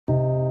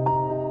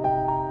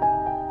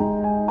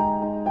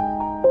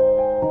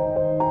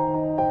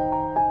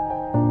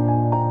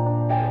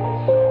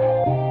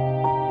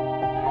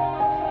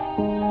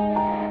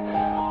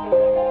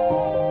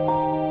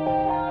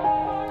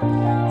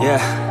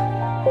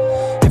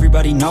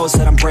Everybody knows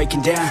that I'm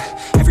breaking down.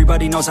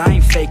 Everybody knows I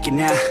ain't faking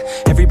now.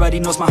 Everybody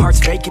knows my heart's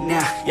vacant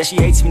now. Yeah, she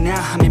hates me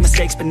now, I made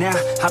mistakes, but now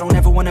I don't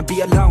ever wanna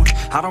be alone.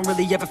 I don't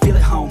really ever feel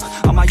at home.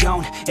 On my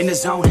own, in the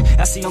zone,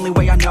 that's the only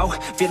way I know.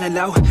 Feeling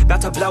low,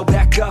 about to blow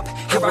back up.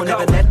 I won't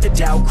ever let the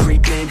doubt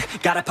creep in.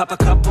 Gotta pop a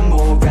couple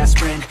more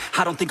aspirin.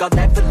 I don't think I'll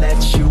ever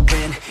let you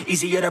in.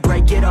 Easier to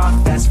break it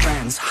off best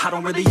friends. I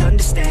don't really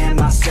understand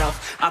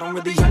myself. I don't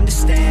really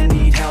understand,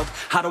 need help.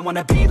 I don't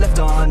wanna be left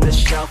on the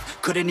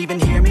shelf. Couldn't even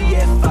hear me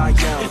if I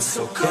yelled. It's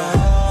so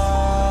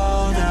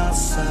cold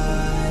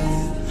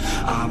outside,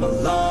 I'm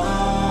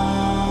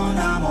alone,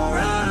 I'm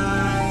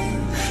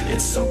alright.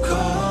 It's so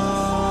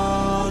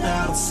cold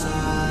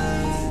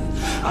outside,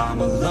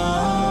 I'm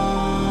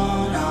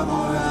alone, I'm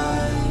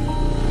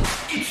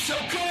alright. It's so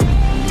cold.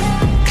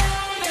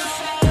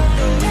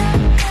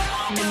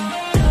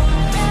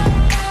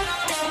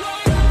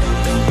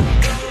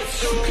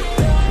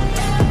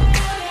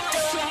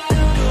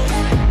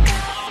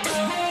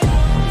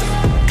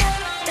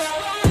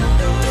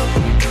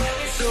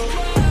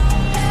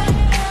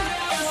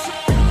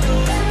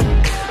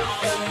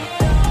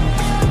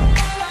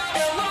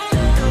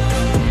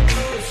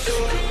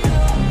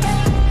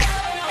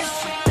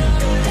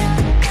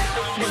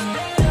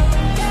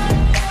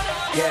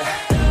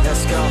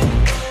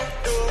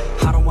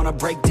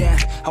 Break down,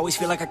 always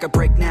feel like I could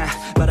break now,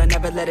 but I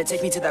never let it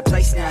take me to that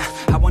place now.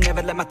 I won't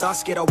ever let my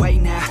thoughts get away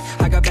now.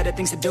 I got better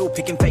things to do,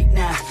 picking fate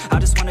now. I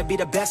just wanna be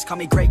the best, call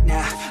me great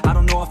now. I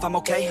don't know if I'm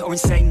okay or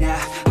insane now.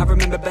 I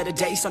remember better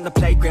days on the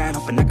playground,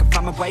 hoping I can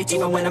find my way.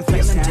 Even when I'm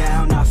feeling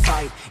down, I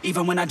fight.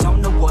 Even when I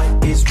don't know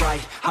what is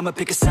right, I'ma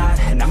pick a side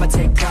and I'ma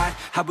take pride.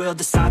 I will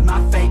decide my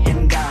fate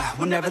and I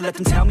will never let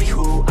them tell me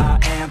who I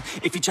am.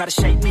 If you try to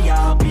shake me,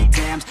 I'll be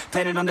damned.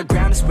 Planet on the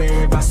ground is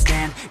where I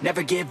stand.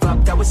 Never give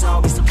up, that was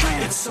always the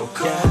plan. It's so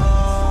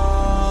cold